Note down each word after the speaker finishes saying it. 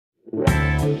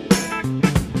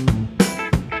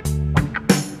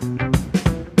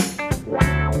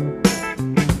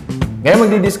Ngayon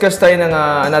magdi-discuss tayo ng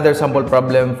another sample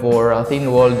problem for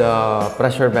thin-walled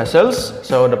pressure vessels.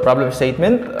 So the problem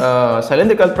statement,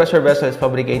 cylindrical pressure vessel is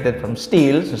fabricated from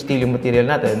steel, so steel yung material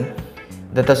natin,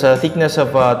 that has a thickness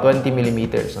of 20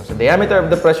 millimeters. So the diameter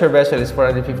of the pressure vessel is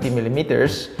 450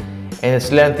 millimeters and its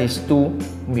length is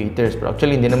 2 meters. Pero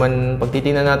actually, hindi naman, pag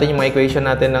titingnan natin yung mga equation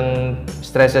natin ng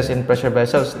stresses in pressure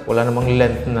vessels, wala namang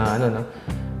length na no?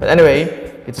 But anyway,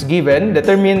 it's given,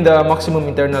 determine the maximum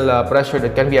internal pressure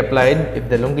that can be applied if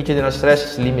the longitudinal stress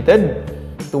is limited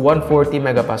to 140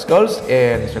 megapascals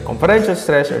and circumferential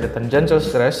stress or the tangential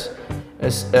stress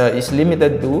is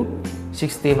limited to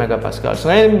 60 megapascals.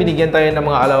 So ngayon, binigyan tayo ng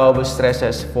mga allowable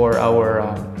stresses for our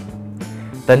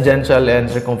tangential and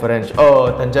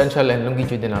tangential and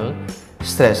longitudinal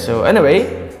stress. So anyway,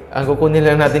 ang kukunin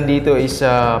lang natin dito is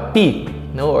P,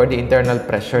 no, or the internal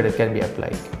pressure that can be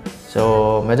applied.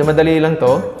 So, medyo madali lang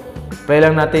to. Apply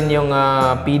lang natin yung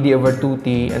PD over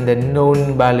 2T and then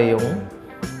known bale yung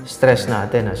stress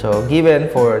natin. So,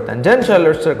 given for tangential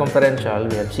or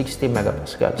circumferential, we have 60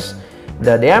 megapascals.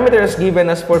 The diameter is given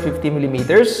as 450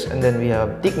 millimeters and then we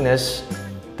have thickness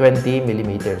 20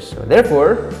 millimeters. So,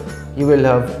 therefore, you will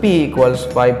have P equals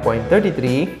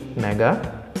 5.33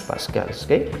 megapascals.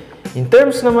 Okay? In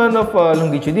terms naman of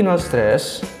longitudinal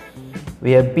stress,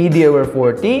 we have PD over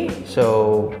 40.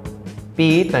 So,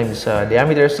 P times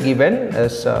diameter is given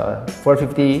as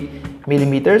 450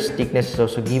 millimeters. Thickness is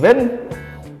also given.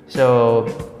 So,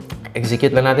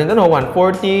 execute lang natin ito.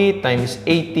 140 times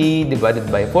 80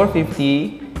 divided by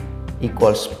 450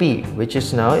 equals P, which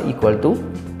is now equal to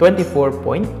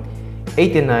 24.89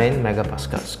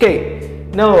 megapascals. Okay.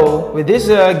 Now, with this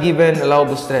given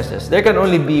allowable stresses, there can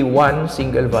only be one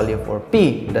single value for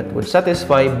P that would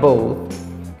satisfy both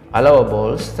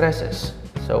allowable stresses.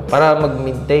 So, para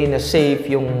mag-maintain na safe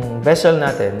yung vessel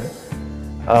natin,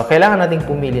 kailangan nating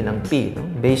pumili ng P, no?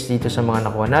 Based dito sa mga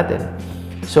nakuha natin.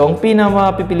 So, ang P na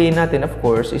mapipiliin natin, of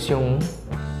course, is yung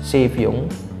safe yung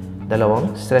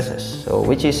dalawang stresses. So,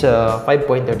 which is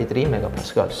 5.33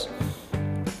 megapascals.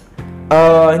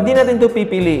 Hindi natin ito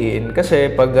pipiliin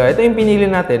kasi pag ito yung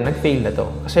pinili natin, nag-fail na to.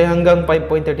 Kasi hanggang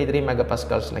 5.33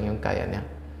 megapascals lang yung kaya niya,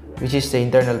 which is the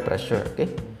internal pressure.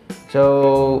 Okay?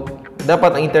 So,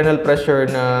 dapat ang internal pressure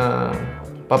na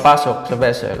papasok sa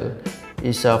vessel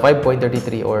is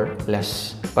 5.33 or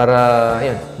less para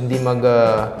yun,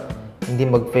 hindi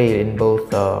mag-fail in both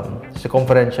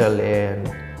circumferential and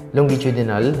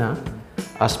longitudinal na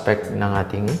aspect ng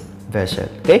ating vessel.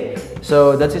 Okay?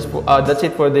 So, that's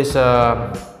it for this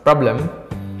problem.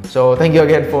 So, thank you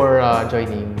again for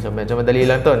joining. So, medyo madali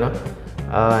lang to, no?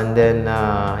 And then,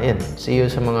 see you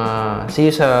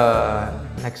sa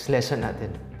next lesson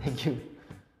natin. Thank you.